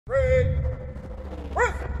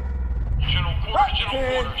General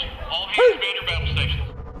quarters. All hands man your battle stations.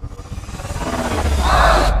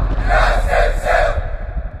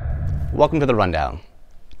 Welcome to the Rundown.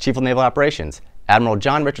 Chief of Naval Operations, Admiral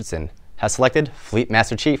John Richardson, has selected Fleet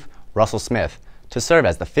Master Chief Russell Smith to serve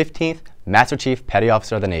as the 15th Master Chief Petty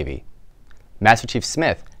Officer of the Navy. Master Chief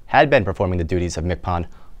Smith had been performing the duties of MCPON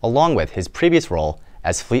along with his previous role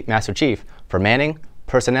as Fleet Master Chief for Manning,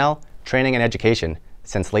 Personnel, Training, and Education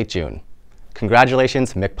since late June.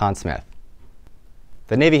 Congratulations, MCPON Smith.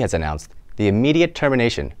 The Navy has announced the immediate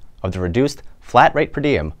termination of the reduced flat rate per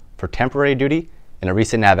diem for temporary duty in a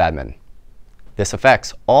recent NAVADMIN. This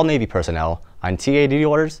affects all Navy personnel on TA duty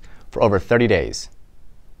orders for over 30 days.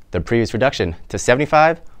 The previous reduction to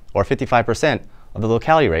 75 or 55% of the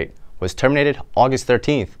locality rate was terminated August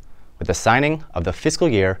 13th with the signing of the fiscal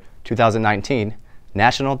year 2019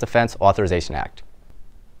 National Defense Authorization Act.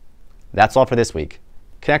 That's all for this week.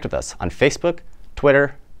 Connect with us on Facebook,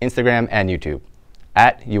 Twitter, Instagram, and YouTube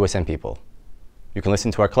at USM People. You can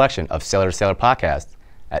listen to our collection of Sailor to Sailor podcasts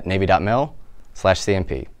at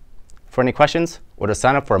navy.mil/CMP. For any questions or to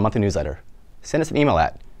sign up for a monthly newsletter, send us an email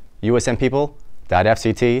at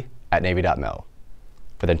usmpeople.fct@navy.mil.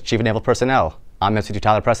 For the Chief of Naval Personnel, I'm MC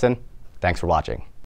Tyler Preston. Thanks for watching.